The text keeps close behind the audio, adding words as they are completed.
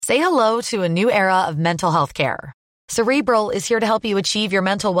Say hello to a new era of mental health care. Cerebral is here to help you achieve your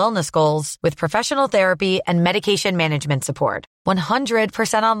mental wellness goals with professional therapy and medication management support.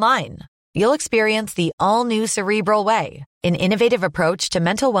 100% online. You'll experience the all-new Cerebral Way, an innovative approach to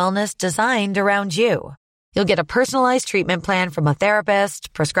mental wellness designed around you. You'll get a personalized treatment plan from a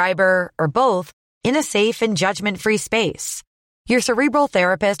therapist, prescriber, or both in a safe and judgment-free space. Your Cerebral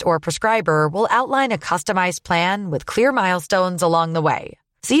therapist or prescriber will outline a customized plan with clear milestones along the way,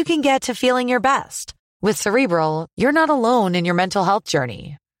 so you can get to feeling your best. With Cerebral, you're not alone in your mental health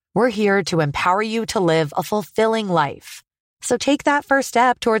journey. We're here to empower you to live a fulfilling life. So take that first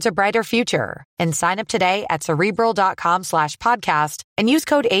step towards a brighter future and sign up today at Cerebral.com/podcast and use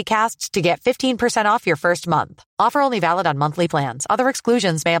code ACAST to get 15% off your first month. Offer only valid on monthly plans. Other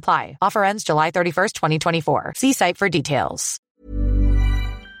exclusions may apply. Offer ends July 31st, 2024. See site for details.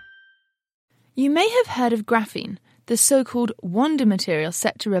 You may have heard of graphene, the so-called wonder material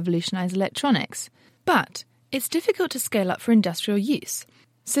set to revolutionize electronics. But it's difficult to scale up for industrial use.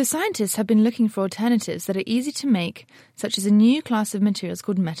 So scientists have been looking for alternatives that are easy to make, such as a new class of materials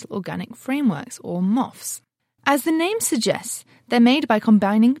called metal organic frameworks, or MOFs. As the name suggests, they're made by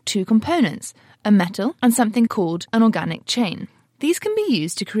combining two components, a metal and something called an organic chain. These can be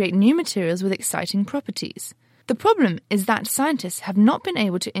used to create new materials with exciting properties. The problem is that scientists have not been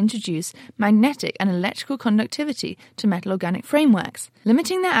able to introduce magnetic and electrical conductivity to metal organic frameworks,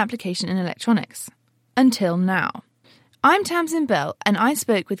 limiting their application in electronics. Until now. I'm Tamsin Bell, and I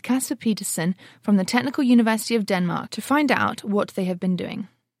spoke with Kasper Petersen from the Technical University of Denmark to find out what they have been doing.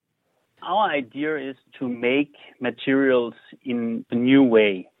 Our idea is to make materials in a new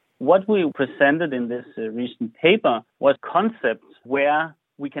way. What we presented in this recent paper was concepts where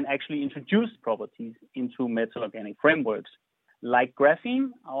we can actually introduce properties into metal organic frameworks. Like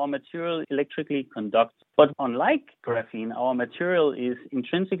graphene, our material electrically conducts. But unlike graphene, our material is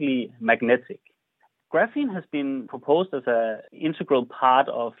intrinsically magnetic. Graphene has been proposed as an integral part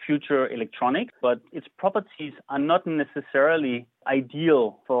of future electronics, but its properties are not necessarily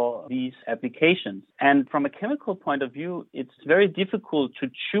ideal for these applications. And from a chemical point of view, it's very difficult to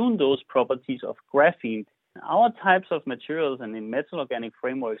tune those properties of graphene. Our types of materials and in metal organic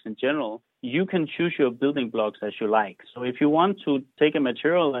frameworks in general, you can choose your building blocks as you like. So if you want to take a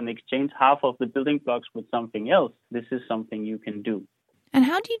material and exchange half of the building blocks with something else, this is something you can do. And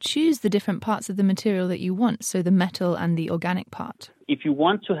how do you choose the different parts of the material that you want, so the metal and the organic part? If you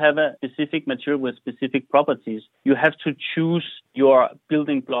want to have a specific material with specific properties, you have to choose your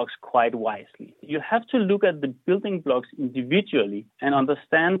building blocks quite wisely. You have to look at the building blocks individually and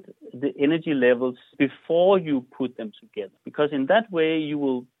understand the energy levels before you put them together. Because in that way, you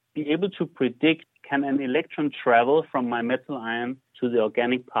will be able to predict, can an electron travel from my metal ion to the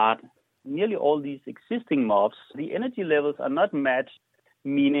organic part? Nearly all these existing MOFs, the energy levels are not matched,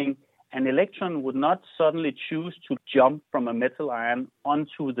 meaning an electron would not suddenly choose to jump from a metal ion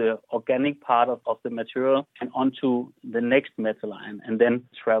onto the organic part of the material and onto the next metal ion and then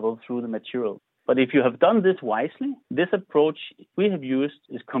travel through the material. But if you have done this wisely, this approach we have used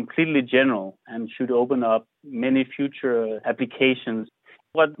is completely general and should open up many future applications.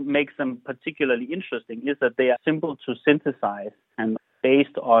 What makes them particularly interesting is that they are simple to synthesize and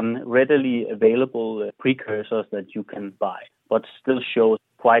based on readily available precursors that you can buy, but still show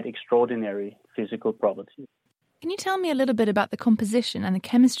quite extraordinary physical properties. Can you tell me a little bit about the composition and the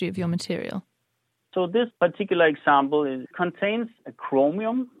chemistry of your material? So this particular example contains a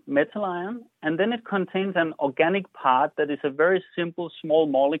chromium metal ion, and then it contains an organic part that is a very simple small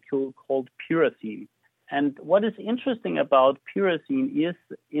molecule called pyrazine. And what is interesting about pyrazine is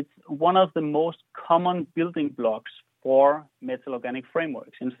it's one of the most common building blocks for metal organic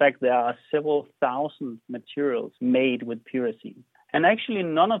frameworks. In fact, there are several thousand materials made with pyrazine. And actually,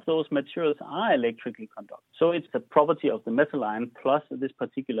 none of those materials are electrically conductive. So it's the property of the metal ion plus this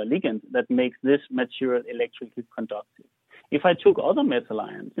particular ligand that makes this material electrically conductive. If I took other metal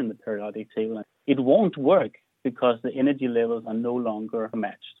ions in the periodic table, it won't work because the energy levels are no longer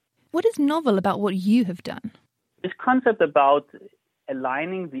matched. What is novel about what you have done? This concept about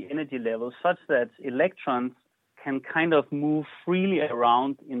aligning the energy levels such that electrons can kind of move freely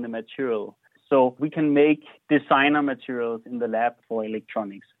around in the material. So we can make designer materials in the lab for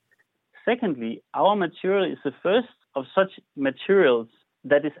electronics. Secondly, our material is the first of such materials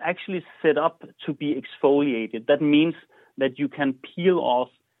that is actually set up to be exfoliated. That means that you can peel off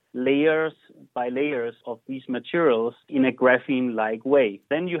layers by layers of these materials in a graphene-like way.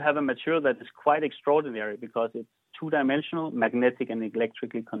 Then you have a material that is quite extraordinary because it's two-dimensional, magnetic, and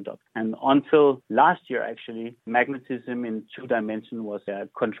electrically conductive. And until last year, actually, magnetism in two dimensions was a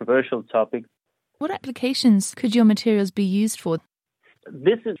controversial topic. What applications could your materials be used for?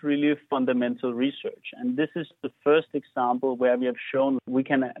 This is really fundamental research, and this is the first example where we have shown we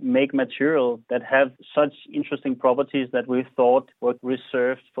can make materials that have such interesting properties that we thought were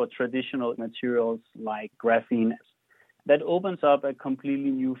reserved for traditional materials like graphene. That opens up a completely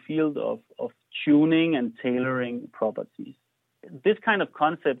new field of tuning and tailoring properties. This kind of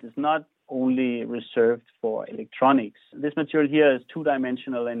concept is not only reserved for electronics. This material here is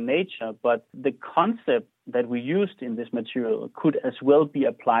two-dimensional in nature, but the concept that we used in this material could as well be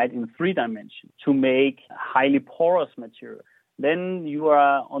applied in three dimensions to make highly porous material. Then you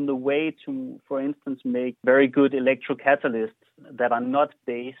are on the way to, for instance, make very good electrocatalysts that are not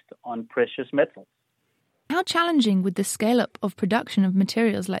based on precious metals. How challenging would the scale-up of production of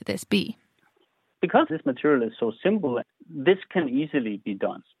materials like this be? Because this material is so simple, this can easily be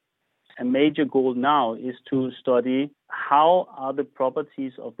done. A major goal now is to study how are the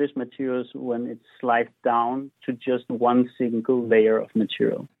properties of this material when it's sliced down to just one single layer of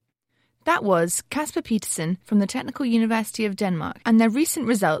material. That was Kasper Petersen from the Technical University of Denmark, and their recent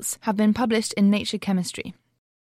results have been published in Nature Chemistry.